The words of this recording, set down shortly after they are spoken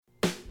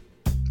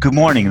Good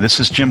morning. This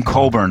is Jim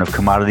Colburn of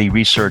Commodity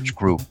Research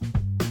Group.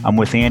 I'm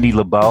with Andy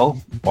LeBeau,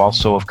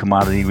 also of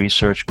Commodity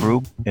Research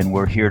Group, and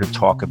we're here to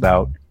talk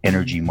about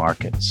energy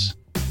markets.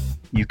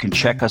 You can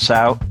check us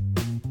out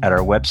at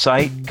our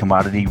website,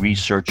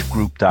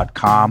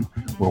 commodityresearchgroup.com,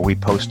 where we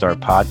post our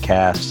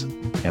podcasts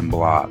and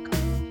blog.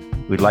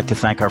 We'd like to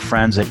thank our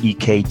friends at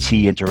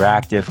EKT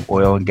Interactive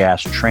Oil and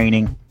Gas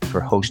Training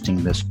for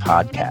hosting this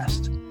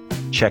podcast.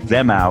 Check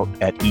them out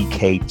at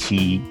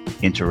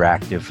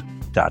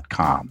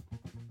ektinteractive.com.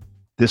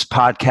 This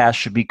podcast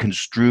should be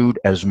construed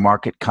as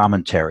market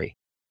commentary,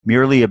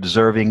 merely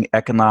observing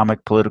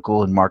economic,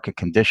 political, and market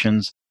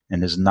conditions,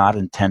 and is not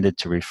intended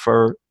to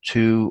refer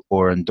to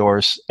or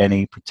endorse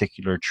any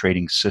particular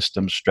trading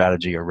system,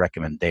 strategy, or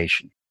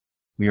recommendation.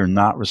 We are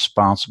not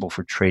responsible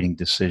for trading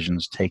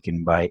decisions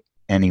taken by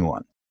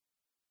anyone.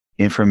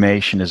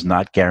 Information is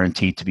not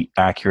guaranteed to be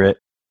accurate.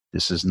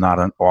 This is not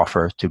an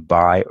offer to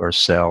buy or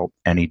sell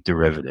any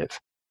derivative.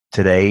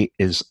 Today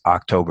is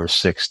October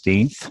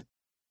 16th.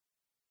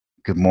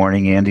 Good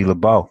morning, Andy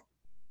LeBeau.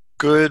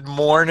 Good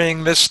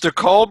morning, Mr.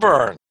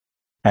 Colburn.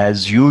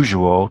 As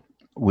usual,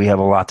 we have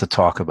a lot to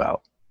talk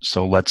about,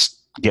 so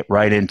let's get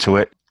right into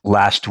it.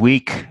 Last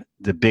week,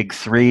 the big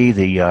three,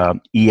 the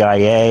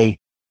EIA,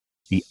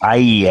 the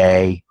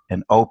IEA,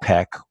 and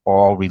OPEC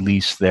all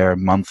released their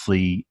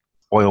monthly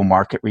oil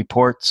market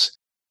reports,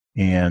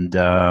 and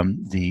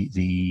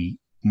the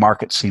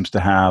market seems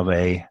to have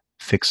a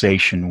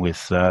fixation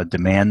with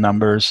demand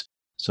numbers.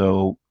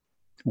 So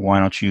why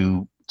don't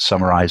you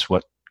summarize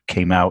what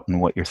came out and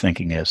what your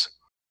thinking is?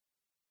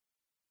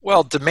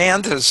 Well,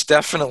 demand has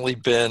definitely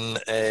been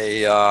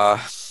a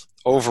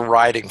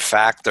overriding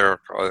factor,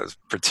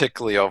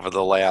 particularly over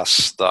the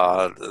last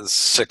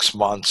 6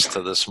 months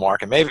to this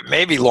market.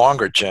 Maybe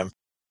longer, Jim.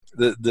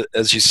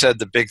 As you said,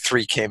 the big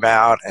three came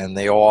out and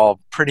they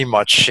all pretty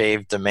much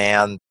shaved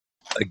demand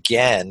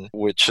again,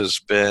 which has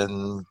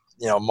been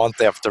month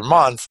after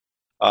month.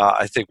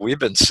 I think we've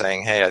been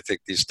saying, hey, I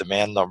think these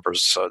demand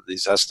numbers,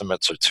 these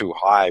estimates are too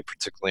high,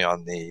 particularly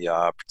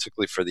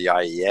for the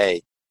IEA,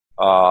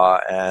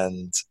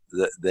 and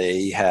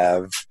they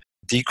have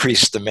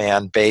decreased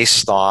demand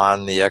based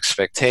on the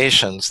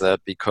expectations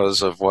that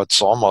because of one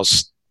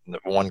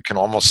can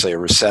almost say a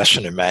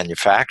recession in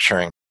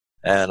manufacturing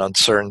and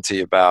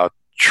uncertainty about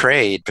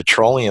trade,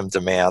 petroleum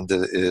demand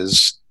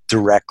is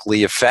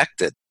directly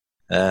affected,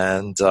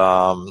 and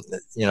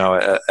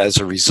as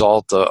a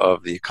result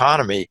of the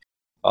economy.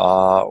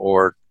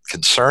 Or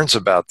concerns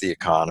about the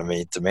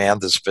economy,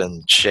 demand has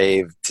been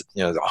shaved,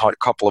 a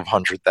couple of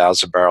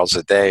 100,000 barrels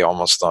a day,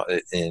 almost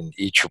in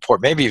each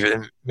report, maybe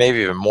even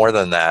more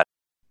than that.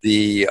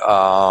 The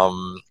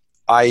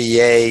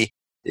IEA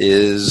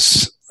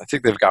I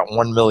think they've got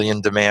 1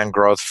 million demand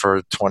growth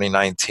for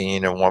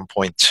 2019 and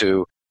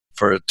 1.2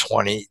 for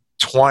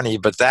 2020,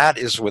 but that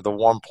is with a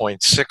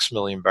 1.6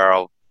 million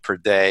barrel per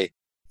day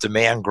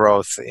demand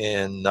growth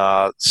in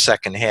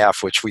second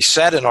half, which we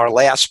said in our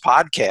last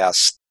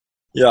podcast.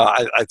 Yeah,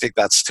 I think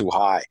that's too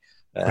high,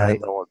 and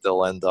right.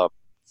 they'll end up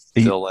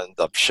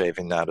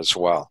shaving that as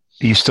well.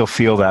 You still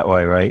feel that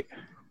way, right?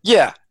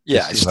 Yeah,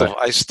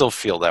 I still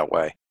feel that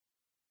way.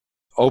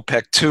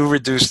 OPEC 2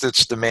 reduced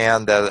its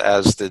demand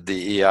as did the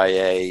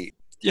EIA,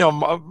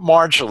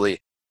 marginally.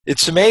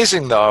 It's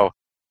amazing though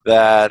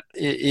that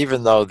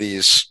even though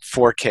these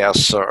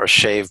forecasts are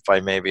shaved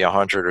by maybe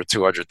 100 or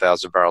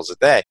 200,000 barrels a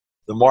day,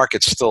 the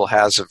market still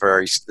has a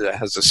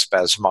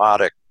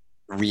spasmodic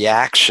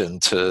reaction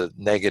to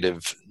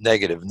negative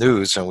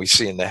news, and we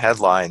see in the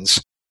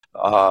headlines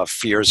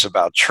fears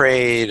about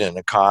trade and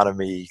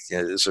economy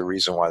is a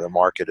reason why the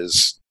market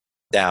is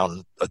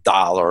down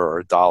 $1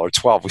 or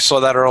 $1.12. We saw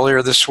that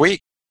earlier this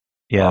week.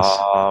 Yes.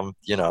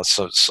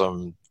 So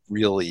some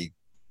really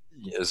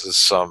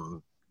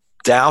some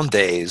down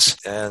days,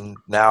 and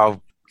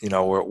now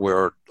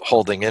we're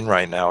holding in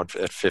right now at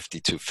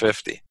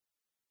 52.50.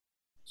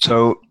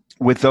 So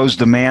with those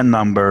demand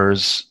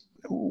numbers,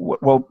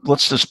 well,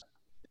 let's just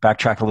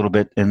backtrack a little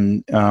bit.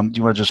 And do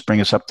you want to just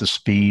bring us up to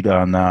speed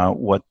on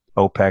what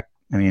OPEC?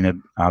 I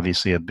mean,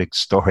 obviously a big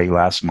story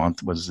last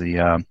month was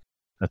the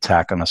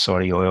attack on the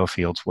Saudi oil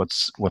fields.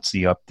 What's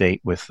the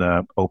update with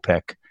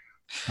OPEC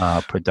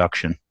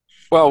production?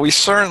 Well, we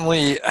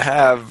certainly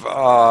have.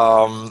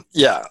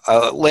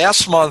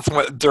 Last month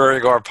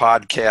during our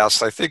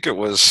podcast, I think it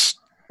was,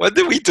 when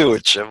did we do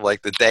it, Jim?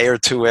 Like the day or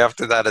two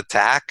after that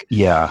attack?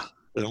 Yeah.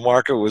 The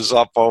market was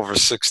up over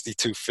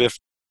 62.50.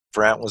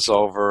 Brent was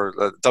over,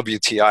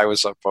 WTI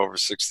was up over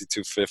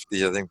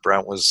 62.50. I think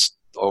Brent was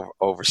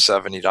over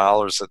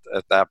 $70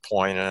 at that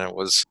point, and it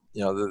was,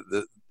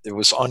 it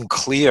was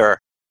unclear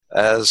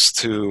as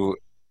to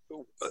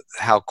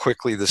how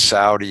quickly the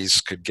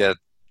Saudis could get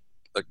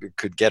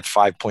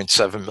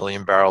 5.7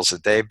 million barrels a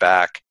day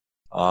back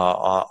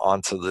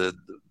onto the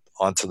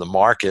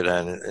market,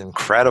 and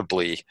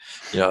incredibly,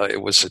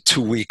 it was a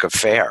 2-week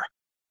affair,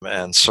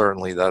 and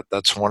certainly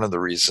that's one of the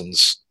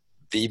reasons.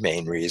 The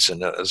main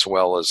reason, as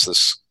well as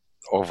this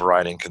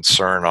overriding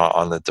concern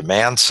on the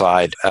demand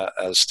side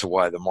as to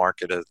why the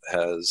market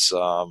has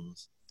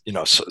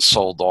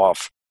sold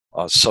off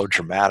so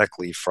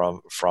dramatically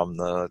from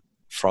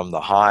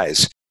the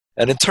highs.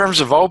 And in terms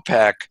of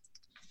OPEC,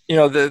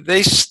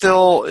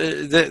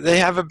 they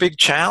have a big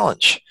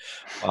challenge.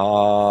 They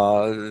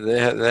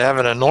have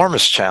an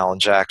enormous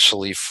challenge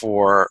actually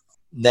for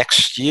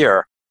next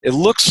year. It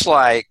looks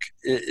like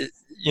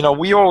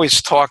we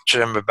always talk,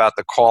 Jim, about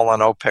the call on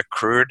OPEC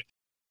crude.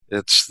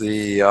 It's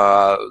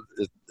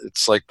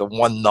it's like the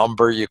one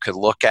number you could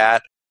look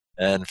at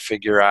and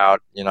figure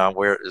out,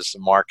 where is the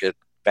market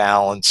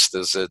balanced?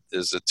 Is it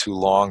too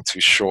long,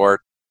 too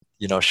short?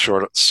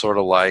 Sort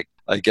of like,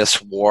 I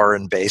guess, war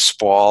in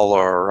baseball,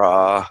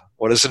 or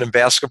what is it in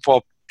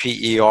basketball?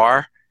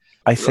 PER.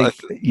 I think,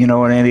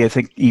 and Andy, I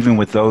think even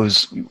with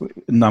those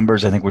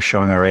numbers, I think we're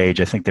showing our age.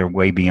 I think they're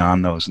way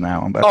beyond those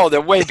now. But they're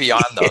way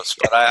beyond those.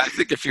 But I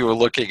think if you were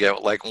looking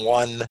at like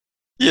one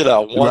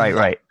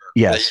right.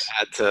 Yes.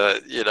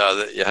 That you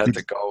had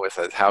to go with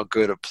it. How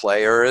good a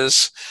player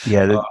is.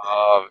 Yeah.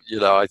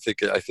 I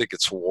think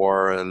it's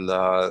WAR and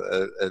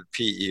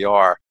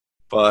PER.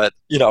 But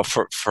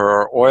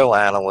for oil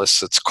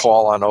analysts, it's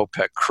call on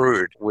OPEC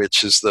crude,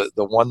 which is the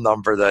one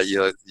number that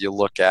you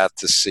look at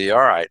to see. All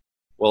right.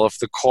 Well, if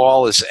the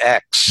call is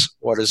X,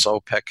 what does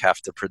OPEC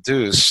have to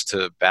produce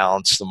to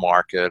balance the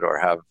market or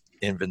have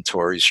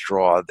inventories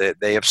draw?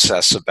 They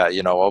obsess about,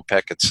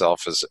 OPEC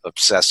itself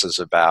obsesses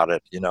about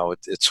it.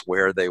 It's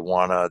where they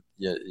want to,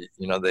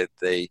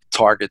 they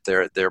target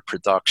their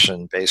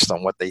production based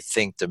on what they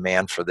think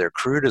demand for their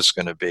crude is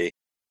going to be.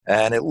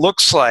 And it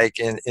looks like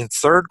in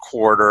third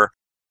quarter,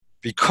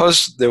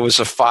 because there was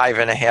a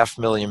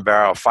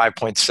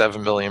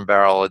 5.7 million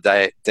barrel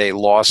a day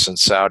loss in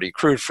Saudi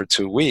crude for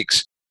 2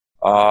 weeks,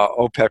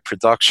 OPEC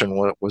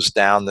production was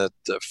down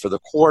for the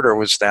quarter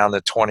was down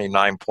to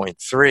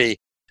 29.3,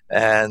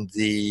 and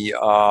the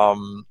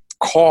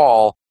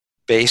call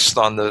based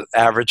on the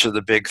average of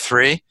the big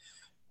three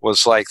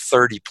was like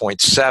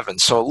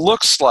 30.7. So it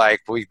looks like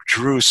we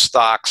drew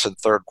stocks in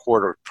third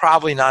quarter.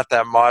 Probably not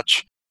that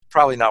much,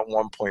 probably not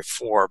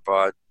 1.4,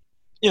 but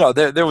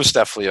there was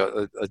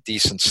definitely a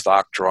decent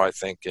stock draw, I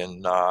think,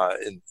 in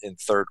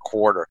third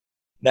quarter.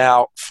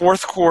 Now,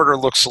 fourth quarter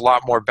looks a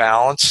lot more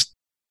balanced.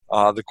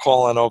 The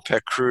call on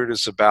OPEC crude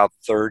is about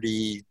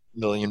 30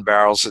 million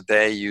barrels a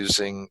day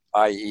using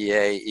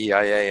IEA,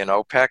 EIA, and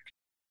OPEC.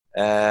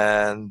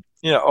 And,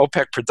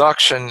 OPEC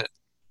production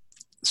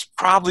is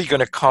probably going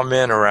to come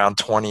in around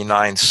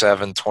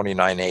 29.7,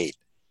 29.8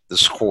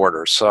 this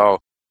quarter. So,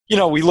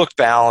 we look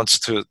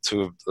balanced to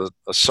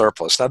a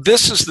surplus. Now,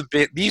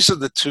 these are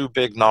the two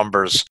big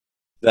numbers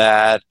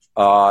that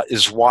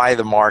is why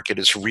the market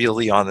is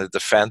really on the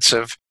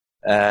defensive.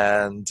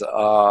 And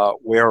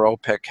where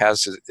OPEC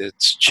has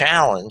its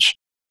challenge,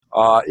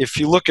 if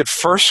you look at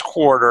first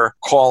quarter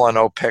call on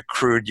OPEC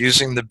crude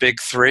using the big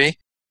three,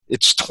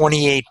 it's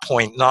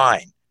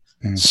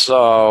 28.9.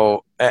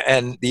 So,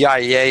 and the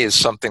IEA is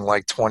something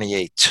like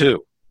 28.2.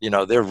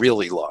 They're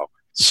really low.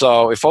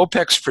 So if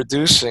OPEC's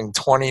producing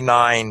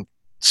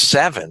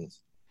 29.7,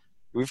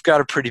 we've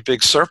got a pretty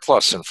big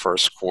surplus in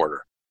first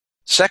quarter.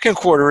 Second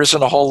quarter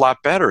isn't a whole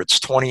lot better. It's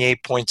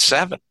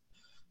 28.7.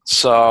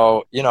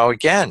 So,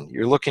 again,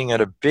 you're looking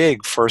at a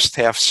big first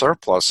half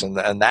surplus,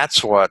 and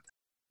that's what,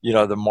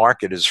 the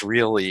market is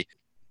really,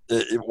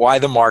 why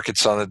the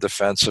market's on the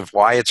defensive,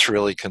 why it's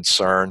really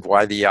concerned,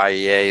 why the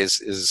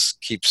IEA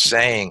keeps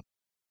saying,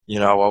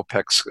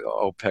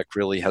 OPEC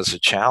really has a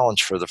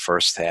challenge for the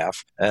first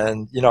half.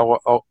 And,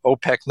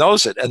 OPEC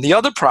knows it. And the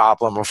other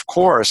problem, of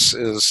course,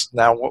 is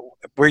now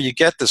where you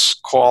get this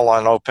call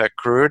on OPEC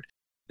crude,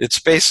 it's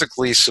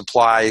basically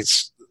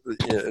supplies,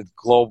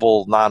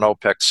 global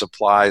non-OPEC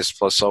supplies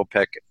plus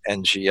OPEC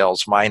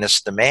NGLs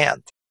minus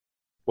demand.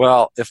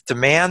 Well, if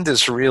demand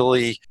is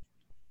really,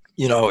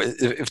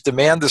 if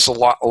demand is a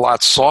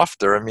lot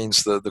softer, it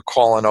means the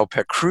call on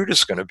OPEC crude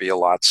is going to be a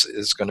lot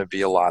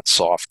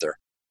softer.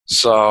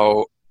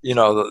 So,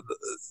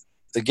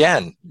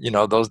 again,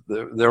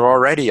 they're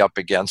already up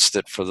against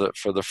it for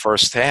the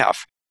first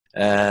half,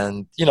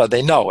 and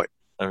they know it.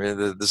 I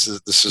mean, this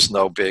is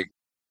no big,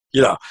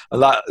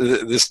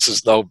 this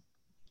is no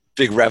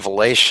big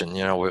revelation,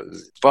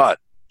 but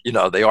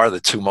they are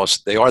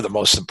the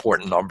most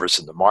important numbers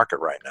in the market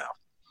right now.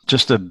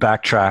 Just to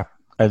backtrack,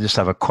 I just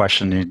have a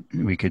question.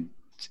 You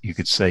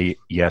could say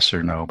yes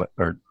or no,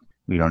 or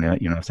we don't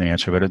have to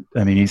answer. But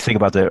you think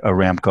about the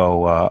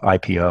Aramco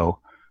IPO.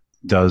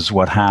 Does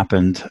what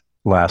happened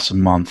last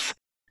month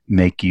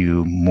make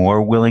you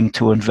more willing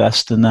to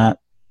invest in that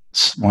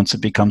once it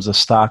becomes a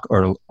stock,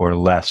 or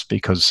less,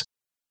 because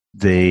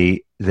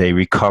they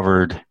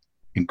recovered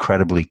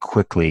incredibly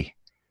quickly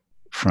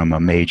from a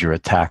major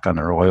attack on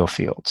their oil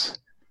fields?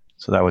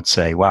 So that would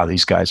say, wow,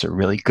 these guys are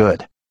really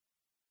good.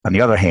 On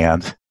the other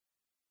hand,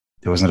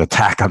 there was an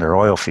attack on their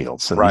oil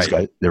fields, so right. These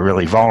guys, they're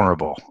really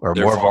vulnerable, or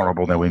they're more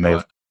vulnerable than we may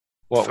have.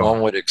 Well,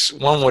 one would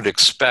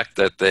expect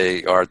that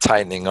they are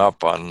tightening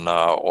up on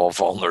all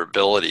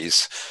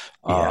vulnerabilities,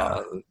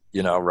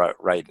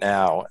 right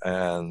now,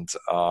 and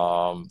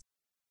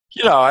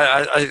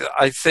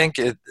I think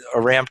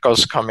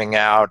Aramco's coming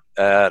out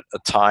at a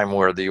time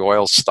where the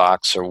oil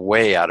stocks are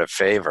way out of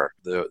favor.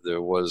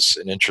 There was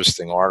an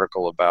interesting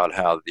article about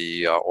how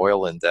the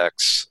oil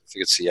index, I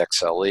think it's the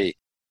XLE,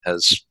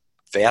 has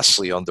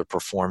vastly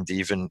underperformed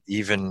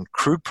even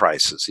crude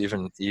prices,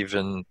 even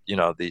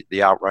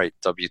the outright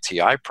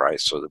WTI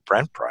price or the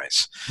Brent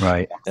price.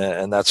 Right.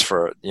 And that's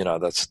for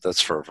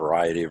that's for a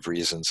variety of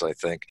reasons. I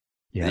think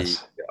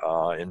Yes.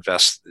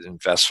 the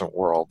investment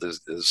world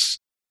is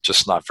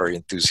just not very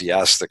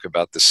enthusiastic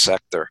about this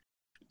sector,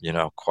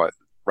 quite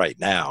right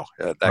now.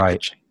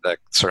 Right. That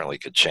certainly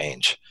could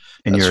change,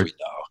 And as we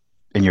know.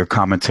 And your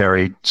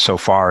commentary so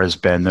far has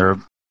been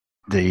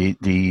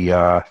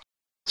the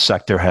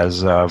sector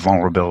has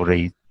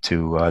vulnerability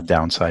to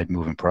downside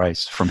moving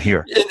price from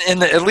here.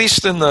 At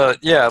least in the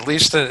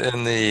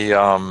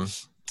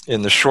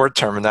short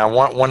term. And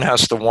now one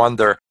has to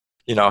wonder,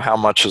 how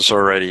much is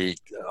already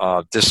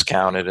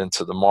discounted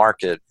into the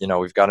market.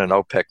 We've got an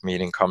OPEC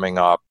meeting coming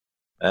up.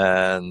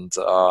 And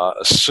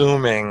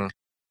assuming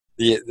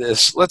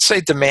let's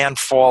say demand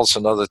falls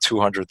another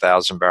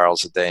 200,000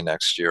 barrels a day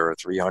next year, or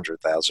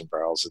 300,000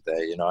 barrels a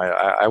day,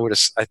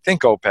 I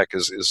think OPEC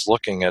is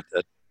looking at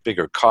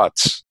bigger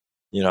cuts,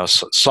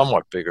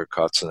 somewhat bigger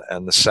cuts,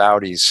 and the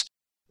Saudis,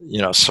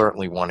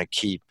 certainly want to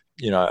keep,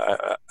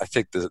 I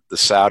think the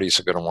Saudis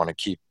are going to want to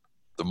keep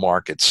the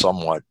market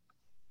somewhat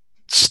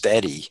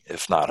steady,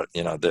 if not,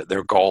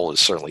 their goal is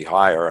certainly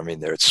higher. I mean,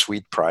 their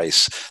sweet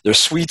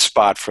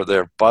spot for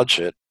their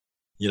budget,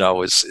 is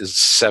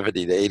 $70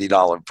 to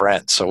 $80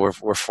 Brent. So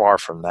we're far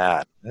from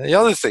that. And the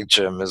other thing,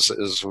 Jim, is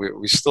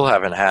we still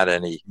haven't had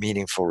any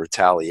meaningful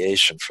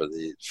retaliation for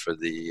the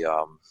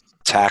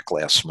attack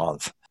last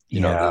month.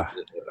 I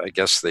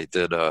guess they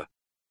did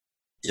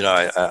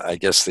I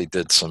guess they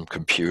did some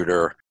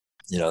computer,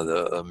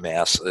 the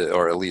mass,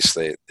 or at least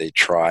they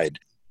tried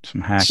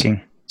some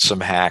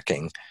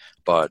hacking.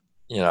 But,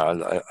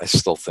 I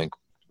still think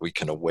we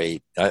can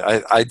await.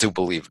 I do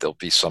believe there'll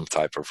be some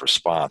type of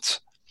response.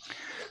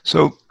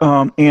 So,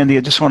 Andy,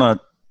 I just want to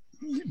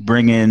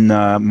bring in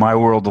my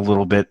world a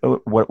little bit.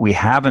 What we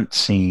haven't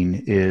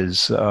seen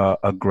is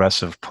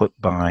aggressive put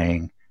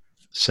buying,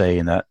 say,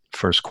 in that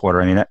first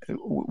quarter. I mean,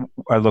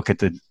 I look at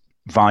the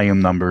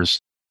volume numbers,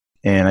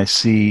 and I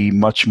see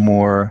much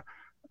more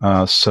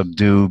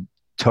subdued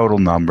total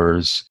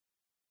numbers,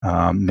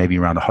 maybe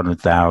around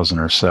 100,000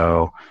 or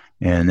so.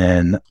 And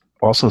then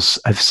also,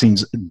 I've seen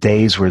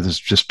days where there's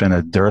just been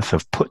a dearth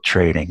of put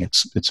trading.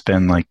 It's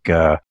been like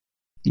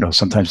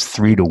sometimes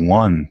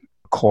 3-to-1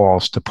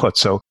 calls to put.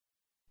 So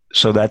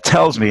that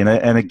tells me,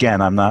 and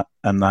again, I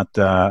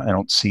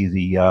don't see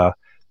the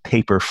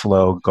paper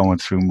flow going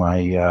through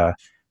my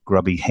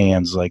grubby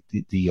hands like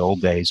the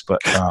old days. But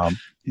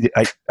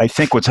I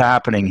think what's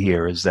happening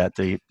here is that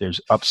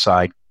there's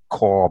upside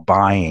call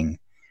buying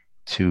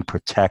to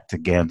protect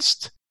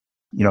against.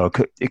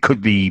 It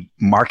could be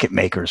market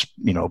makers,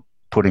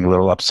 putting a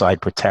little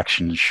upside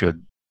protection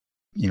should,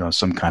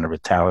 some kind of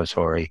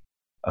retaliatory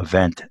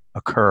event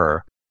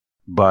occur.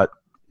 But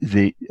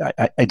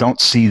I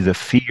don't see the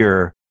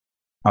fear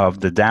of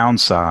the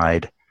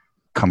downside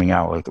coming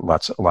out with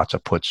lots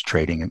of puts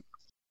trading.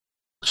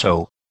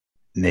 So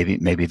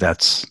maybe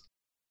that's,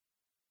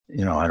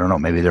 I don't know,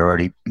 maybe they're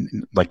already,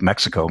 like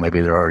Mexico, maybe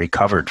they're already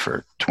covered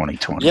for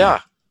 2020. Yeah.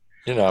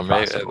 Maybe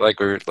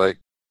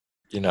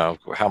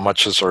how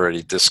much is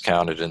already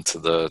discounted into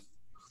the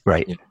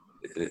right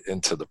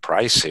into the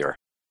price here.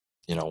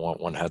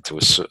 One has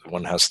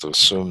to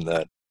assume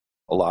that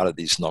a lot of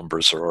these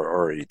numbers are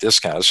already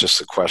discounted. It's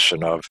just a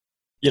question of,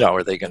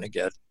 are they going to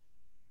get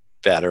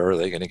better? Or are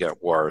they going to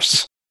get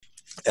worse?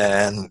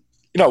 And,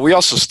 we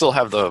also still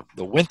have the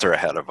winter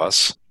ahead of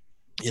us,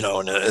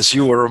 and as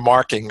you were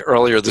remarking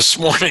earlier this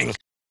morning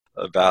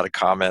about a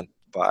comment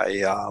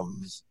by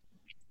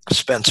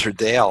Spencer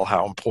Dale,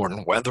 how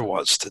important weather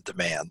was to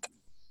demand.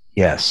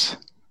 Yes.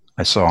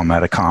 I saw him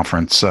at a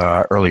conference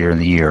earlier in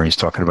the year. He's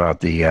talking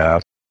about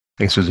I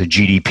guess it was the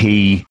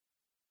GDP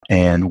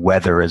and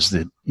weather as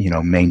the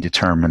main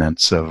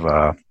determinants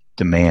of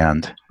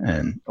demand,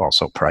 and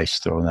also price.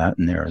 Throw that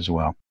in there as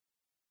well.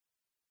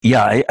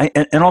 Yeah,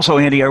 and also,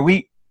 Andy, are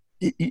we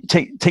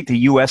take the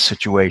U.S.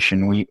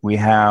 situation? We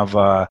have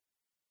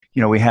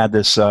we had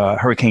this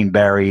Hurricane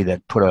Barry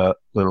that put a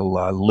little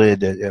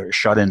lid,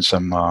 shut in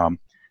some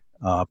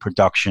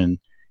production.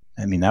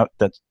 I mean that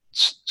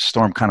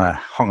storm kind of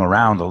hung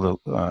around a little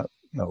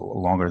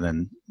longer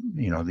than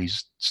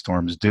these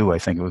storms do. I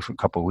think it was for a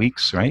couple of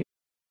weeks, right?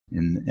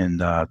 And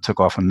took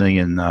off 1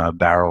 million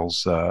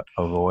barrels of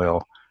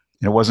oil.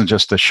 And it wasn't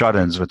just the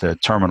shut-ins, but the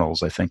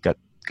terminals, I think, got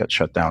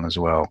shut down as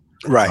well.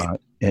 Right.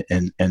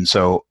 And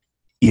so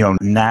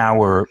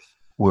now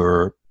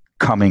we're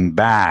coming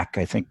back.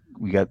 I think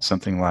we got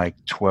something like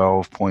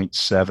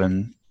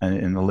 12.7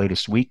 in the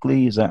latest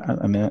weekly. Is that?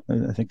 I mean,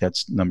 I think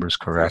that's numbers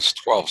correct. It's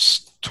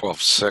 12.6.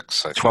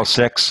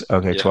 12.6.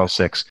 Okay, yeah.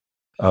 12.6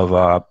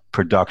 of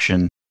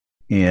production.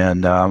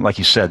 And like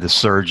you said, the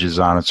surge is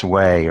on its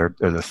way, or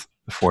the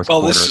the fourth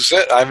Well, quarter. this is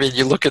it. I mean,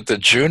 you look at the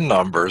June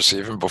numbers,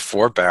 even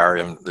before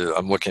Barry,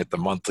 I'm looking at the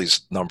monthly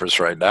numbers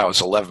right now,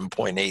 it's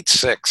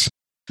 11.86.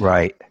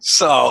 Right.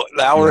 So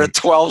now we're at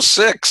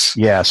 12.6.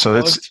 Yeah. So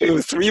it's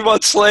 3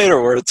 months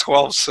later, we're at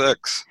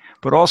 12.6.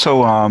 But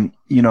also, we're in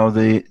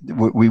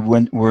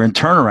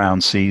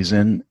turnaround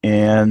season,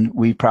 and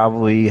we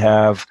probably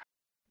have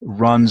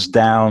runs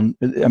down.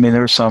 I mean,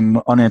 there's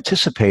some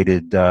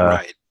unanticipated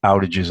Right.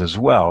 outages as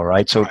well,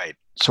 right? So, Right.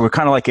 so we're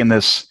kind of like in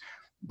this.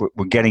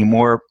 We're getting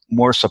more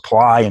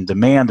supply, and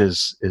demand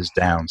is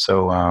down.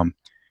 So,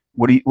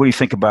 what do you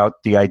think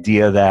about the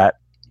idea that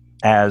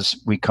as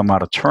we come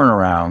out of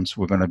turnarounds,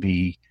 we're going to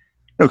be,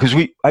 because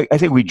I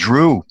think we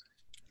drew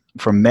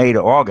from May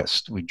to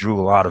August, we drew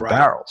a lot of Right.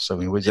 barrels. I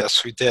mean,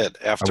 Yes, we did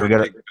after we a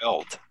big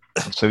build.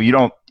 so you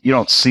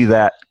don't see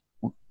that,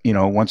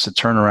 once the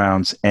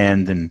turnarounds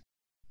end and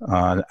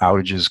the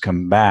outages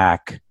come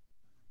back,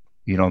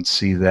 you don't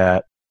see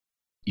that.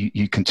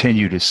 You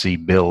continue to see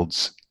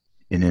builds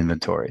in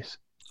inventories.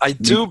 I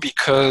do,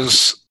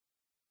 because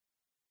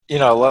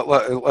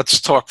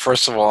let's talk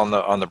first of all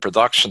on the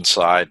production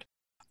side.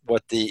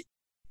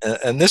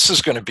 And this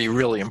is going to be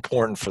really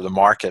important for the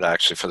market,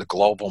 actually, for the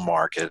global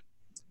market,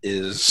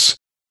 is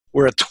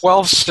we're at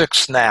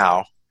 12.6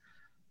 now.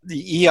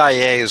 The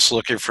EIA is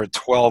looking for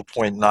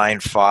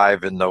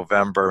 12.95 in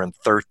November and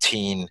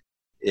 13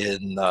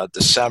 in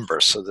December.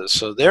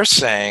 So they're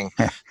saying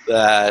that,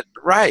 that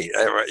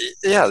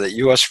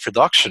U.S.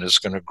 production is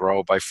going to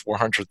grow by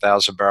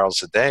 400,000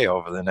 barrels a day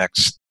over the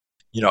next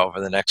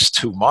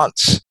 2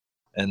 months.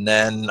 And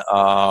then,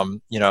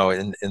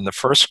 in the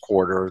first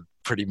quarter,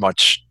 pretty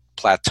much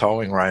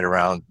plateauing right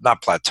around,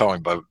 not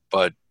plateauing,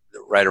 but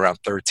right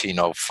around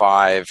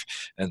 13.05,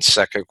 and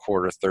second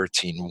quarter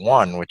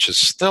 13.1, which is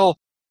still,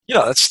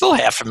 that's still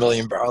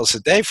 500,000 barrels a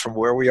day from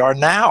where we are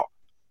now.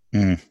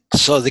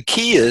 So the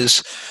key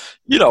is,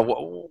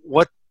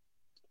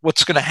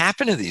 what's going to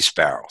happen to these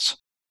barrels?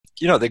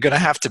 They're going to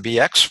have to be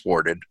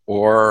exported,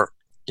 or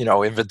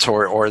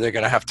inventory, or they're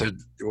going to have to,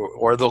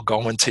 or they'll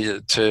go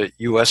into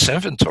U.S.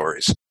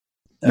 inventories.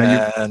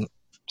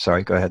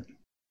 Sorry, go ahead.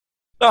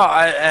 No,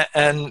 I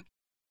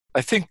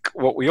think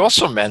what we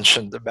also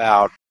mentioned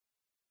about,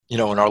 in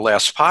our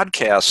last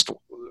podcast,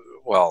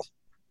 well,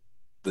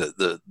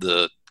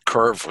 the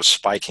curve was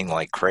spiking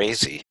like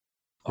crazy,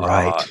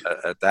 right,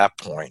 at that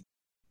point.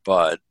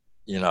 But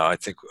I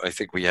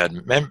think we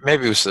had,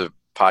 maybe it was the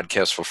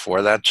podcast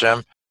before that,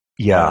 Jim.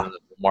 Yeah, the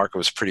market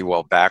was pretty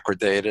well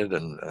backwardated,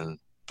 and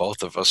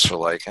both of us were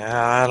like,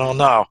 I don't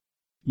know.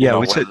 Yeah,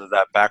 whether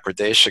that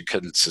backwardation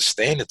could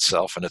sustain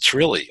itself, and it's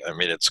really,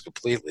 it's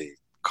completely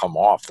come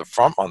off. The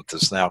front month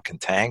is now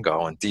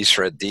contango, and Dice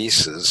Red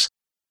Dice is,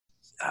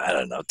 I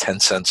don't know, 10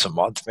 cents a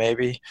month,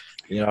 maybe,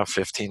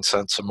 15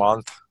 cents a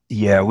month.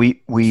 Yeah,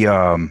 we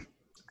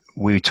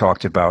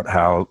talked about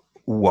how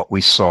what we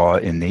saw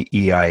in the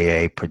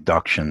EIA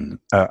projections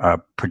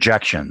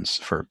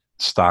for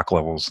stock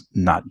levels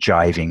not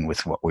jiving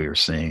with what we were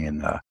seeing in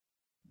the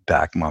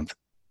back month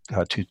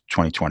to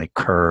 2020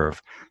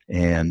 curve.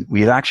 And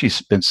we had actually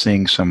been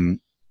seeing some,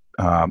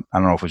 I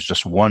don't know if it was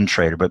just one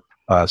trader, but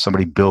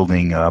somebody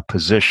building a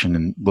position,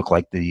 and looked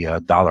like the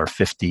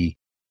 $1.50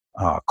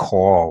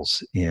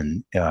 calls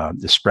in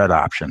the spread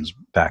options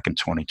back in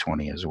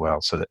 2020 as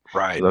well. So that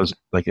those,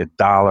 like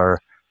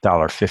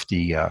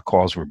 $1.50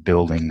 calls, were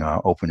building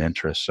open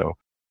interest. So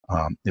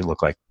it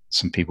looked like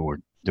some people were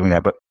doing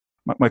that. But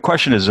my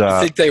question is,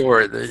 I think they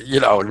were,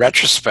 in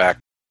retrospect,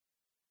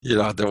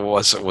 there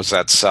was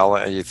that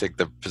selling. You think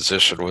the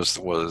position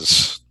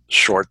was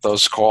short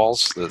those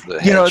calls?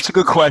 It's a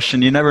good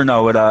question. You never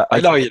know.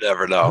 I know you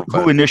never know.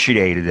 Who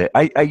initiated it?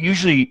 I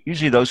usually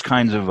those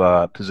kinds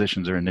of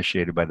positions are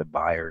initiated by the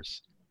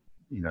buyers.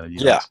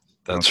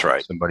 That's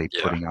right. Somebody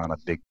putting on a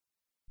big.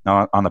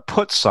 Now, on the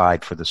put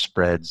side for the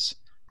spreads,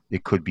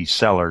 it could be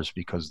sellers,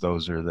 because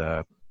those are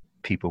the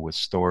people with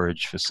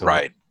storage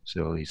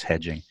facilities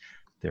hedging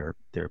their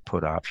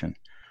put option.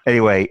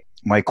 Anyway,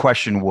 my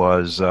question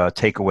was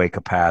takeaway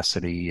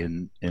capacity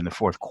in the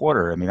fourth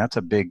quarter. That's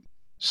a big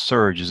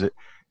surge. Is it?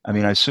 I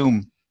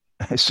assume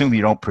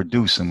you don't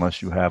produce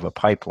unless you have a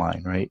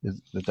pipeline, right?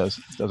 It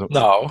doesn't.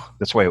 No,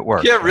 that's the way it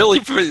works. Yeah, really.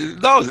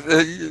 No,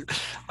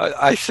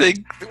 I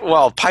think.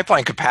 Well,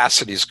 pipeline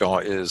capacity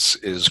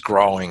is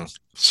growing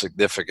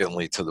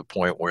significantly, to the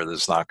point where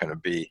there's not going to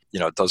be.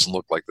 It doesn't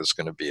look like there's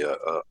going to be a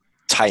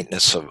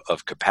tightness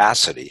of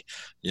capacity.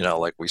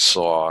 Like we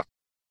saw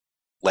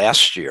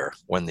last year,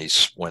 when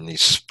these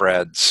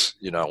spreads,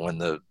 when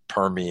the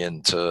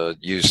Permian to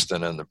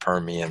Houston and the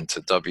Permian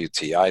to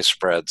WTI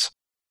spreads,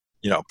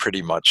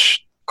 pretty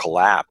much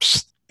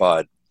collapsed.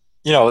 But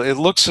it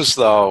looks as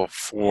though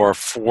for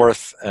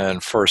fourth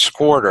and first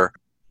quarter,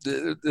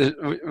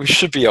 we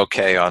should be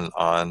okay on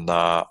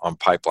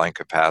pipeline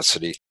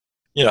capacity.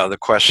 The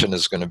question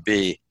is going to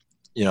be,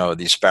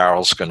 these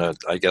barrels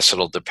I guess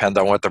it'll depend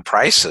on what the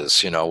price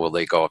is. Will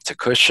they go up to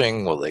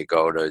Cushing? Will they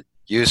go to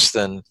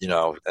Houston?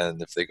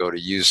 And if they go to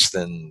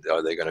Houston,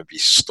 are they going to be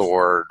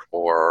stored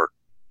or,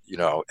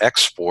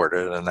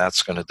 exported? And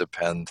that's going to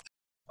depend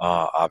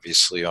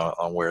obviously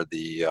on where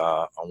the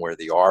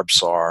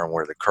arbs are and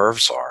where the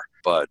curves are.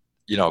 But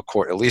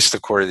at least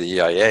according to the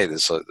EIA,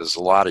 there's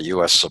a lot of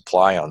U.S.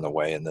 supply on the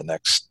way in the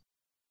next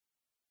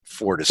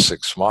 4 to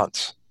 6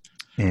 months.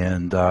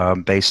 And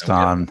then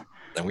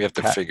we have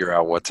to figure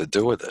out what to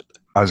do with it.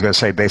 I was going to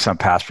say, based on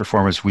past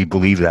performance, we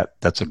believe that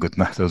those are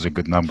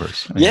good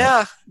numbers.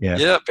 Yeah.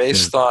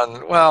 Based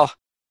on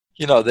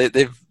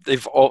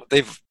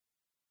they've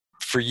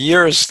for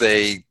years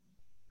they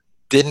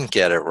didn't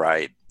get it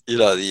right.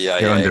 The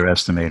EIA, they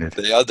underestimated.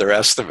 They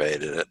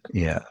underestimated it.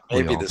 Yeah,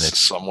 maybe this is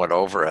somewhat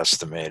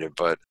overestimated,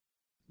 but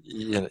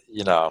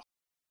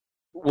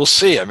we'll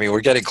see. I mean,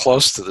 we're getting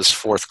close to this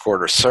fourth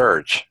quarter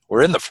surge.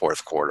 We're in the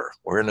fourth quarter.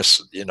 We're in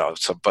this,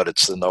 but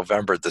it's the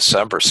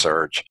November-December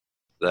surge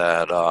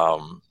that,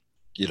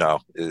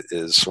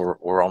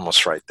 we're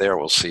almost right there.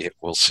 We'll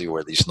see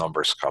where these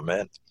numbers come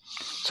in.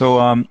 So,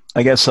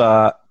 I guess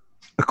a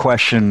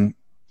question.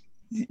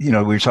 We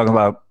were talking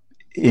about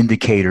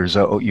indicators.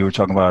 You were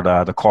talking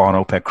about the call on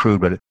OPEC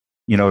crude, but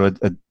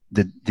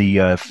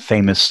the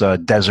famous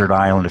desert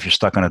island. If you're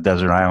stuck on a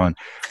desert island,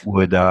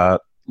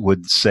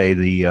 would say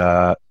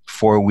the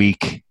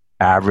 4-week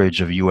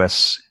average of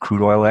U.S.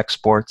 crude oil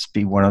exports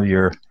be one of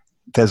your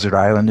desert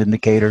island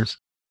indicators?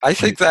 I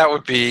think that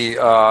would be,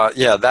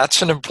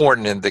 that's an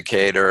important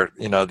indicator.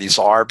 These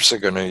ARBs are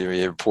going to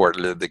be an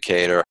important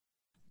indicator.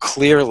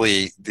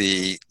 Clearly,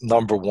 the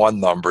number one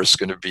number is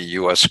going to be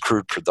U.S.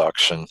 crude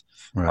production.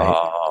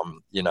 Right.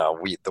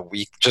 The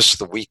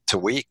week to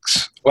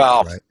weeks.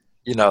 Well,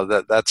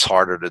 right. That's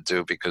harder to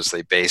do because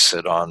they base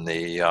it on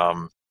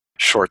the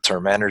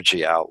short-term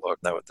energy outlook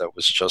that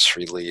was just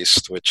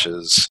released, which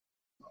is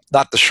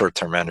not the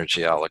short-term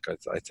energy outlook.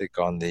 I think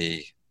on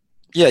the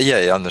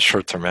on the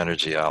short-term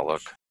energy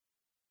outlook.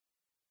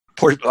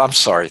 I'm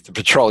sorry, the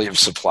petroleum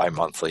supply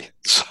monthly.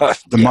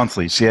 The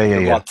monthlies,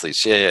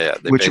 monthlies,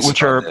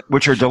 which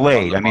are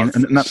delayed. I mean,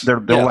 they're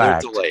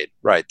lagged. They're delayed,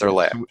 right? They're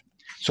lagged.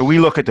 So we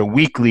look at the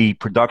weekly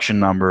production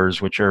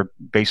numbers, which are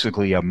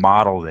basically a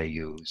model they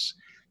use,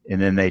 and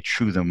then they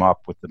true them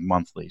up with the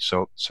monthly.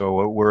 So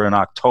we're in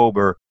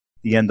October.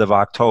 The end of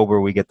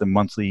October, we get the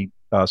monthly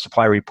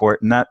supply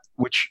report, and that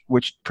which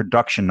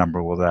production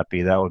number will that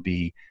be? That would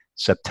be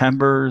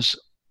September's.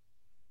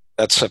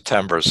 That's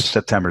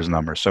September's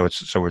number. So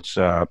it's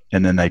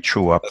and then they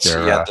true up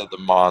their the end of the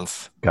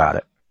month. Got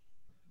it.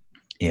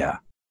 Yeah.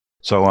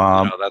 So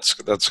that's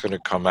going to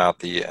come out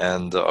the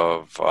end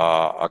of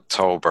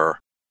October,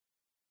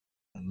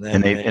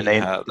 and they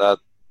have that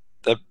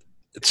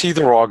it's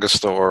either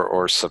August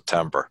or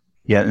September.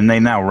 Yeah, and they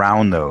now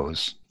round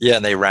those. Yeah,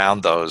 and they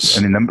round those.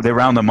 I mean, they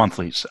round the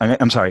monthlies.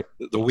 I'm sorry,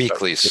 the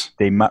weeklies.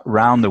 They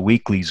round the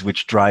weeklies,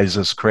 which drives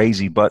us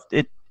crazy. But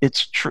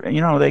it's true.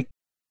 You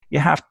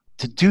have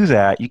to do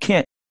that. You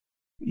can't.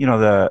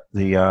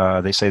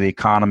 They say the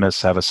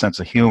economists have a sense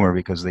of humor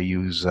because they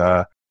use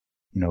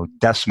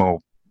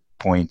decimal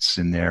points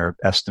in their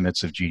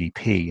estimates of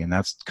GDP, and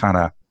that's kind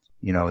of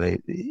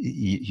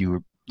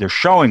they're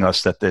showing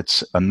us that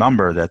it's a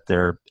number that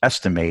they're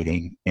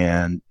estimating,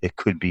 and it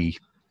could be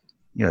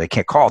they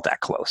can't call it that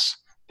close,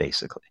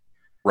 basically.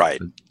 Right.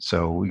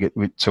 So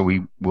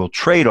we will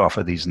trade off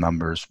of these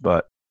numbers,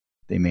 but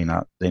they may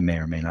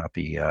or may not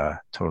be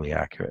totally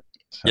accurate.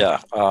 So. Yeah.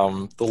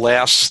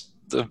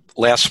 The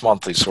last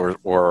monthlies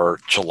were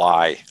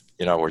July.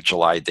 Were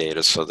July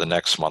data, so the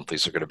next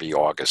monthlies are going to be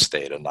August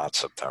data, not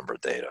September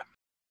data.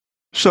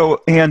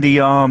 So, Andy,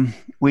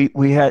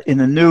 we had in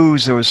the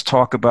news there was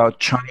talk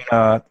about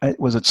China.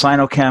 Was it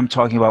Sinochem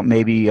talking about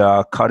maybe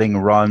cutting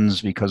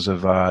runs because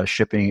of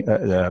shipping?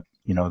 The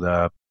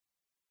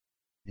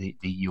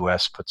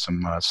U.S. put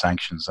some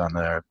sanctions on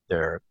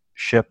their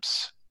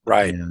ships,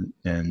 right?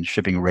 And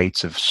shipping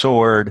rates have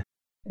soared,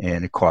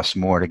 and it costs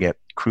more to get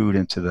crude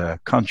into the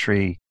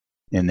country,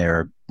 and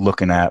they're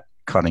looking at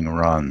cutting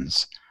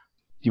runs.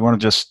 You want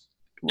to just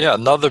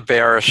another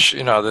bearish.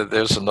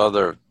 There's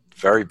another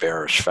very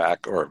bearish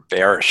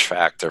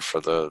factor for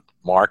the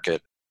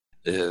market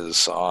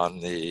is on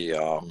the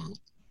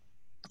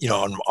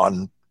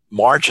on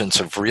margins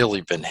have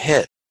really been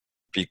hit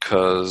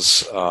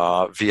because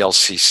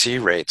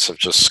VLCC rates have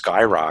just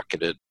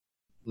skyrocketed,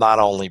 not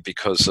only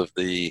because of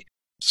the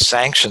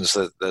sanctions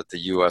that the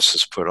U.S.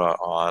 has put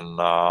on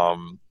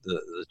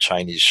the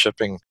Chinese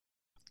shipping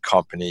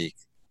company,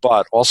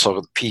 but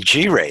also the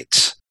PG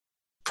rates.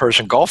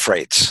 Persian Gulf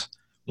rates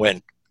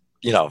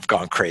have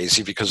gone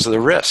crazy because of the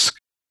risk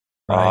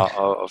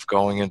of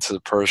going into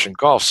the Persian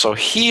Gulf. So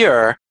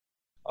here,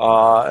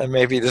 and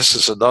maybe this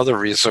is another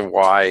reason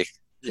why,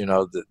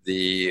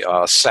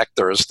 the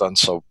sector has done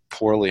so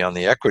poorly on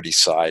the equity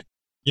side.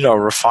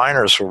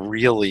 Refiners were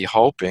really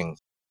hoping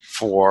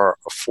for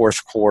a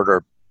fourth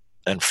quarter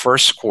and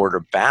first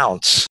quarter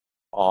bounce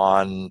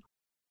on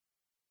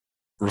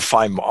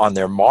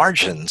their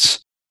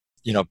margins,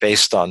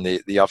 based on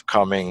the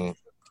upcoming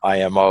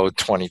IMO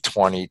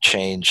 2020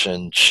 change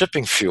in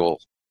shipping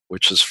fuel,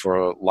 which is for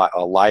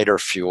a lighter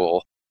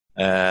fuel,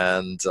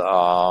 and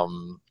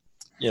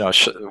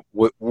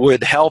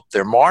would help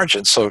their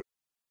margins. So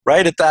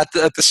right at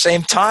the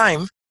same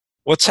time,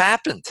 what's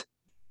happened?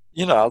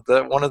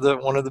 That one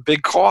of the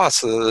big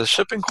costs, the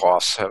shipping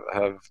costs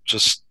have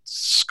just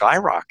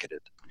skyrocketed,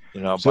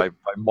 So, by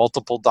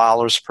multiple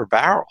dollars per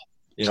barrel,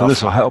 so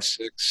this will five, help,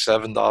 $6,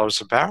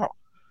 $7 a barrel.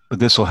 but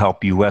this will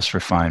help U.S.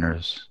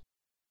 refiners,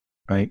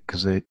 right?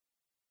 Because they're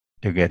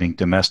getting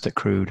domestic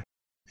crude.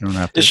 You don't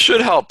have It to.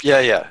 should help.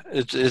 Yeah, yeah.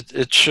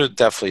 It should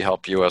definitely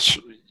help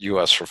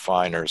U.S.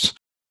 refiners.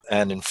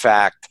 And in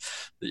fact,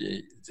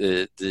 the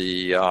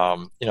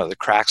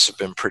cracks have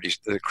been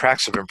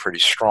pretty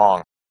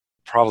strong,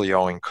 probably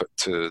owing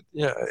to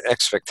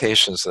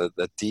expectations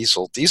that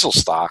diesel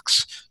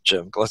stocks.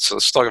 Jim,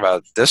 let's talk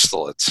about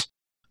distillates.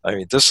 I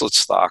mean, distillate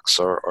stocks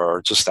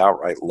are just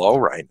outright low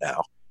right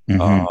now.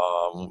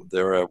 Mm-hmm.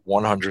 They're at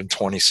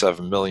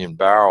 127 million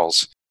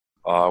barrels,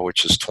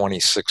 which is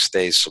 26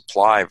 days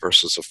supply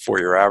versus a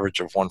 4-year average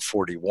of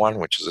 141,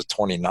 which is a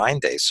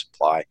 29-day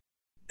supply.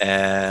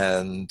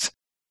 And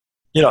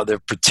they're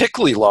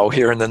particularly low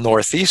here in the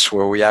Northeast,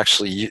 where we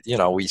actually,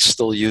 we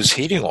still use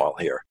heating oil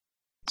here.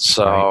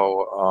 So,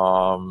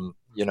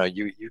 right.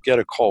 You get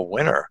a cold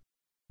winter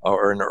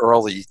or an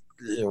early.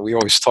 We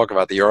always talk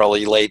about the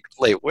early, late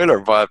winter,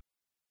 but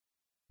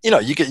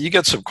you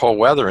get some cold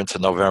weather into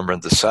November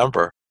and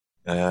December,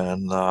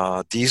 and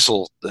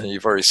diesel.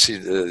 You've already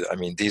seen.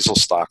 Diesel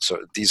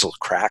diesel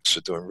cracks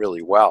are doing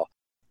really well.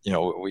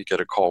 We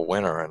get a cold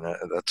winter, and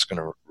that's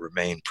going to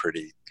remain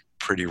pretty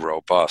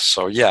robust.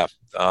 So yeah,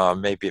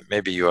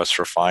 maybe U.S.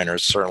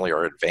 refiners certainly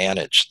are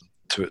advantaged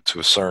to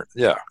a certain.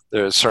 Yeah,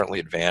 they're certainly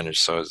advantaged.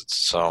 So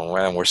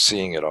and we're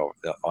seeing it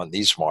on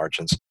these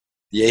margins.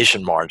 The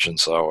Asian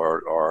margins, though,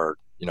 are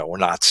we're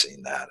not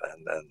seeing that,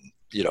 and then.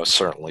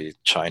 Certainly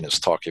China's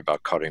talking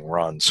about cutting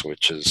runs,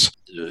 which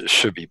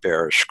should be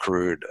bearish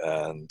crude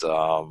and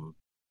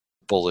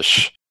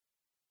bullish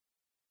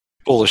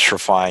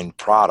refined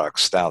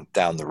products down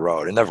the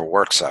road. It never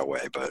works that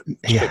way, but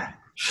Yeah,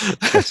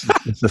 that's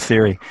the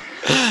theory.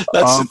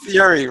 That's the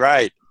theory,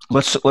 right?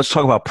 Let's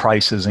talk about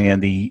prices,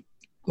 Andy.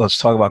 Let's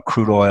talk about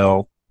crude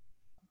oil.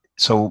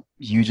 So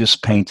you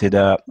just painted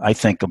I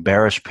think, a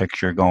bearish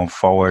picture going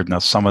forward. Now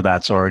some of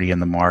that's already in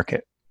the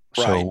market.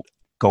 Right. So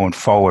going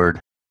forward,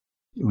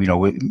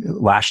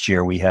 last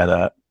year we had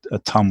a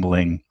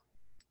tumbling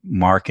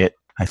market.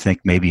 I think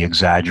maybe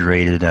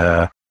exaggerated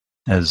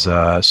as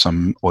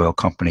some oil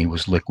company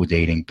was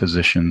liquidating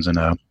positions in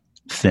a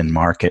thin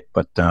market.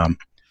 But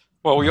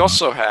we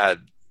also had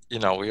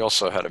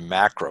a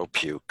macro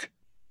puke.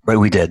 Right,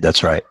 we did.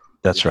 That's right.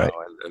 That's right.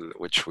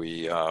 Which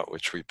we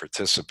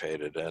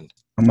participated in.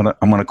 I'm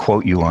gonna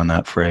quote you on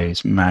that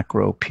phrase,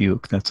 macro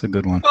puke. That's a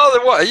good one. Well,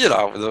 there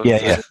was,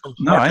 yeah.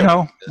 No, I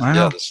know.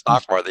 Yeah, the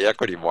stock market, the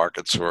equity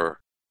markets were,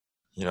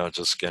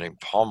 just getting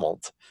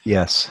pummeled.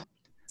 Yes.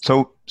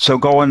 So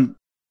going,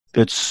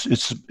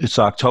 it's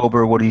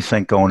October. What do you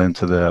think going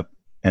into the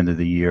end of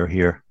the year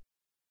here?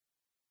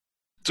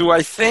 Do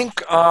I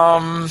think?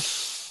 Well,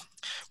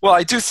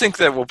 I do think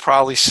that we'll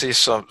probably see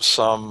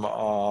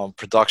some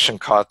production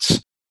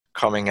cuts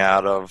coming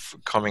out of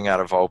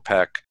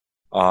OPEC.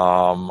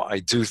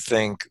 I do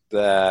think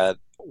that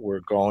we're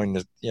going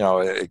to,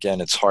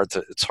 again, it's hard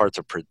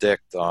to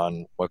predict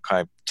on what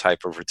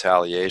type of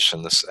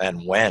retaliation this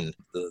and when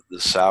the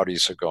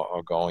Saudis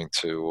are going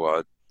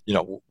to,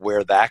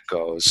 where that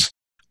goes.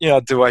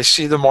 Do I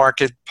see the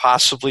market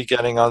possibly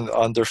getting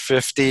under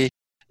 50?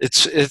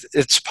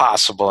 It's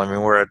possible. I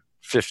mean, we're at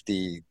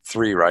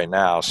 53 right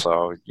now,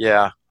 so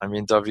yeah. I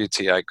mean,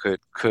 WTI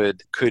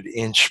could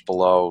inch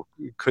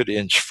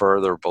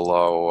further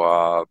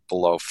below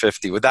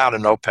 50 without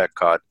an OPEC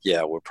cut.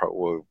 Yeah,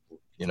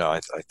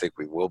 I think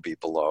we will be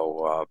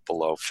below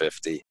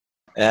 50.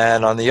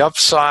 And on the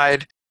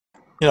upside,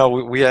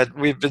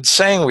 we've been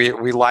saying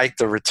we like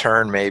the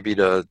return maybe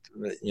to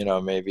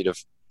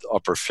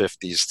upper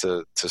 50s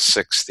to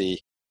 60.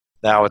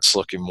 Now it's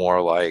looking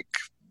more like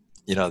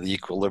the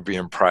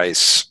equilibrium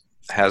price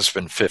has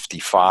been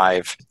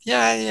 55.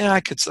 Yeah,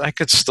 I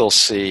could still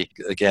see.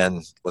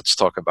 Again, let's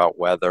talk about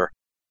weather.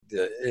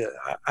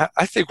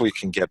 I think we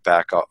can get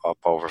back up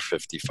over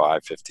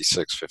 55,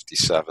 56,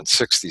 57.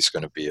 60 is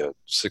going to be a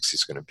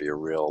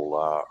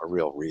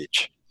real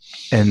reach.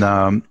 And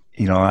I'll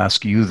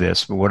ask you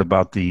this, but what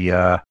about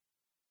the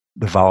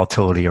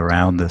volatility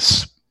around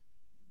this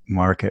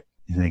market?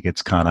 You think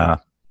it's kind of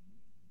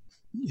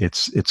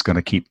it's going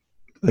to keep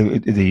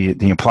the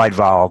implied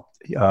vol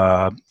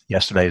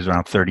yesterday is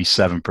around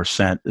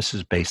 37%. This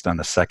is based on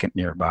the second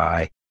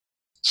nearby.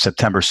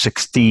 September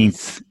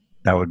 16th,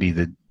 that would be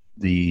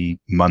the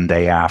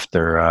Monday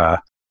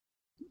after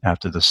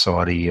the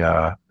Saudi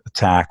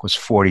attack, was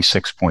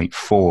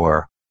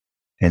 46.4,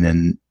 and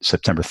then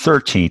September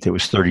 13th it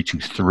was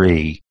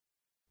 32.3.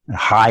 The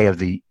high of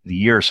the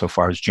year so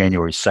far is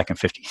January 2nd,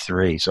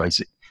 53. So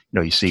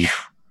you see,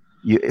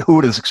 who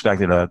would have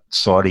expected a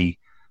Saudi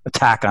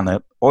attack on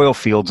the oil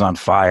fields on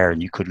fire,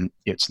 and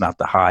it's not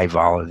the high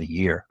vol of the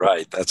year.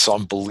 Right. That's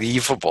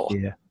unbelievable.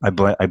 Yeah. I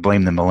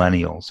blame the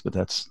millennials, but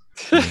that's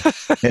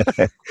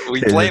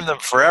we blame them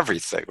for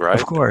everything, right?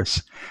 Of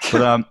course.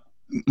 But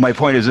my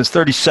point is, this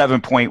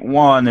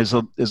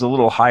 37.1 is a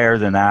little higher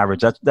than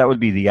average. That would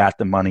be the at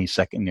the money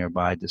second year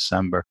by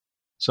December.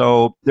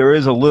 So there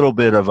is a little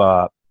bit of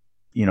a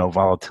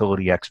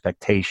volatility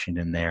expectation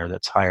in there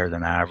that's higher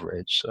than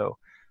average. So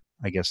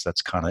I guess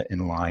that's kind of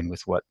in line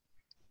with what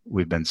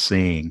we've been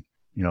seeing.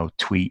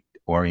 Tweet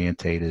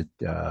orientated,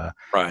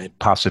 right?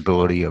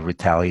 Possibility of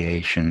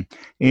retaliation,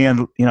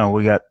 and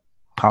we got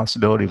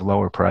possibility of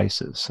lower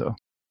prices. So.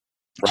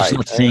 Just Right.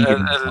 not seeing it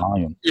in the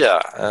volume.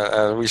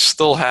 Yeah, we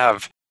still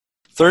have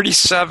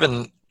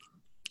 37.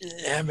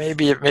 Yeah,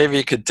 maybe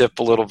it could dip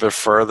a little bit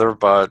further,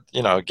 but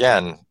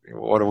again,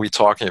 what are we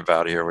talking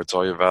about here? We're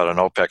talking about an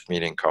OPEC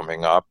meeting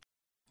coming up.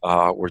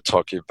 We're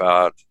talking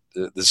about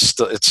this.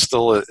 It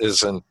still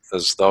isn't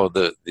as though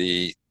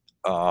the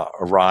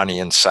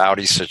Iranian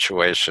Saudi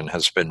situation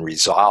has been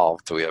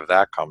resolved. We have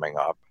that coming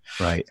up.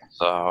 Right.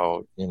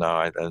 So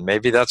and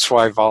maybe that's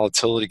why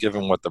volatility,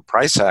 given what the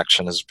price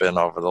action has been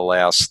over the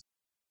last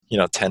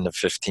 10 to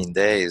 15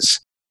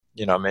 days,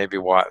 maybe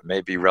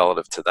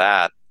relative to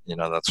that,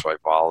 that's why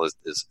vol is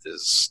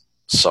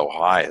so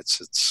high.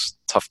 It's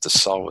tough to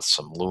sell with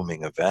some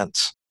looming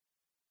events.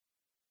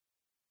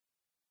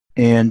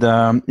 And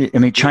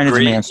China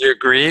demand. You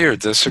agree or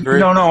disagree?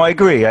 No, I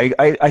agree.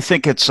 I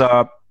think it's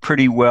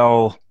pretty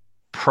well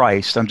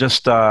priced.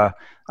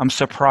 I'm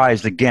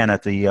surprised again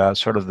at the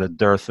sort of the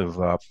dearth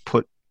of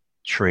put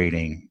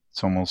trading.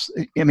 It's almost.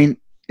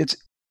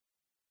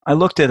 I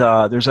looked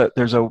at there's a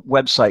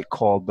website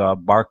called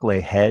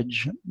Barclay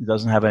Hedge. It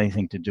doesn't have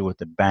anything to do with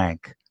the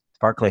bank.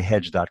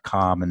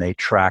 BarclayHedge.com, and they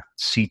track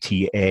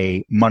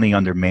CTA, money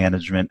under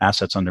management,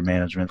 assets under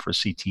management for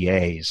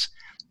CTAs.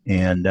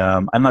 And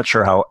I'm not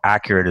sure how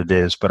accurate it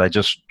is, but I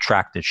just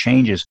tracked the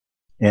changes,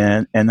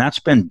 and that's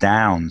been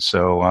down.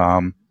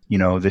 So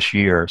this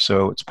year,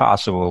 so it's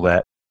possible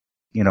that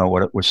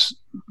what it was,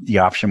 the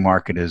option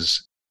market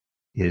has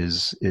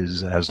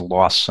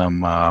lost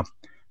some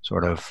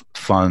sort of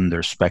fund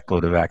or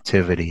speculative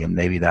activity, and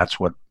maybe that's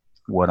what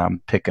I'm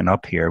picking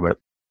up here. But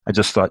I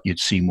just thought you'd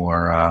see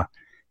more,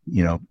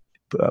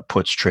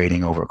 puts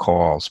trading over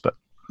calls. But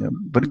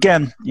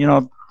again,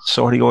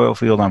 Saudi oil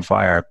field on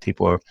fire.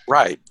 People are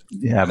right.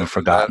 You haven't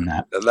forgotten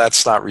that.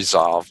 That's not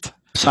resolved.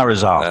 It's not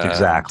resolved,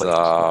 exactly.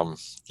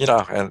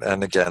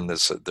 And again,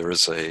 there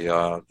is an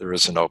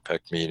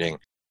OPEC meeting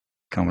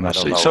coming up.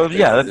 So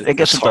yeah, I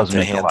guess it does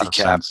make a lot of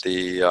sense.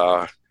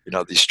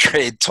 These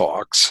trade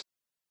talks.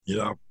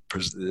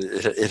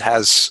 It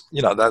has,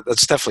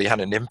 that's definitely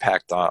had an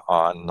impact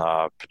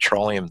on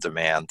petroleum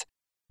demand.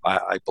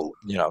 I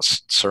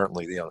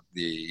certainly the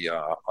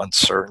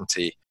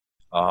uncertainty,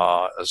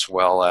 as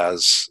well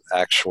as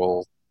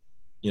actual,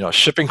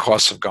 shipping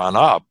costs have gone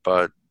up,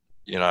 but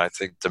I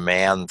think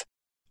demand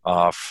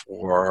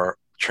for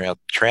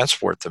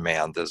transport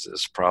demand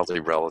is probably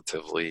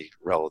relatively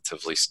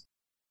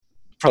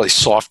probably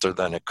softer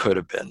than it could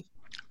have been.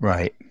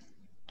 Right.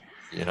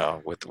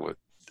 With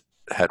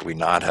had we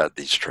not had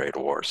these trade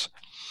wars.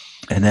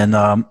 And then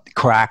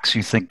cracks,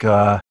 you think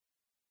you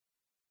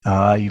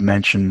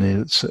mentioned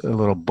it's a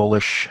little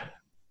bullish.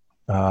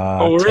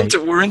 We're in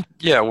turnarounds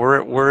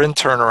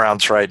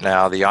right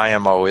now. The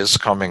IMO is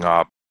coming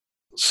up,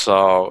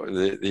 so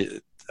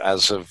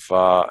as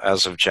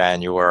of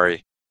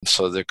January,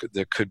 so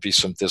there could be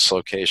some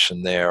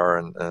dislocation there,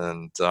 and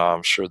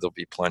I'm sure there'll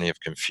be plenty of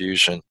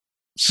confusion.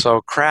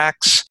 So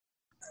cracks,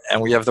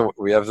 and we have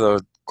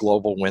the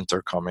global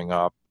winter coming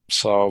up.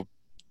 So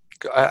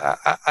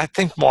I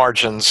think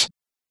margins,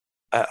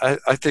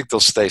 I think they'll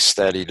stay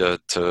steady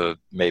to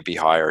maybe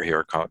higher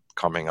here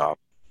coming up.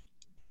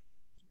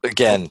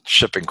 Again,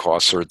 shipping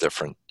costs are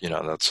different.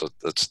 That's a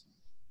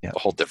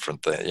whole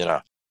different thing.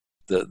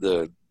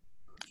 The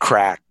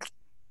crack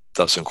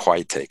doesn't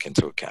quite take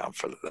into account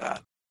for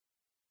that.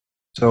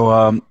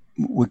 So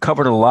we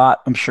covered a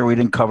lot. I'm sure we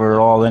didn't cover it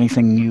all.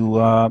 Anything you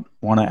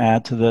want to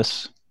add to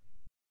this?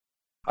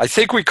 I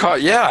think we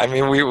caught. Yeah, I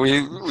mean,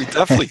 we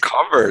definitely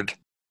covered.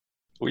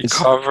 We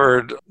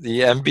covered the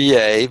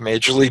NBA,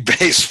 Major League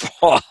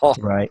Baseball.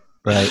 Right.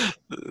 The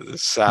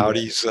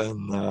Saudis,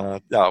 and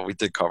we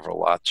did cover a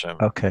lot, Jim.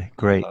 Okay,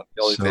 great. The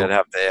only thing I'd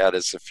have to add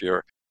is if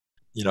you're,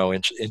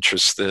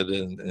 interested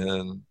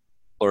in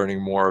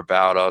learning more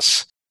about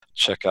us,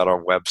 check out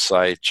our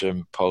website.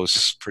 Jim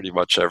posts pretty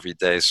much every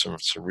day some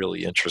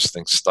really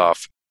interesting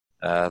stuff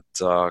at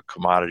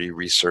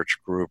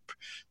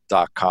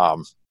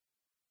commodityresearchgroup.com.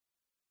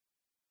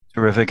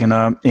 Terrific. And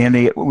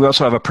Andy, we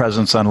also have a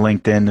presence on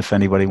LinkedIn if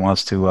anybody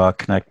wants to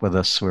connect with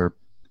us, where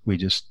we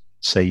just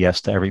say yes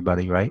to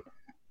everybody, right?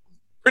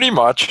 Pretty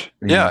much.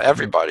 Yeah,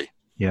 everybody.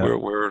 Yeah.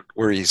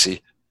 We're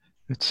easy.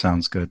 It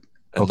sounds good.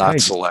 And not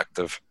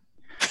selective.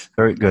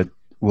 Very good.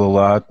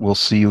 We'll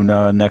see you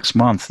next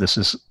month. This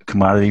is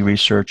Commodity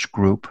Research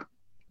Group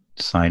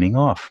signing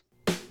off.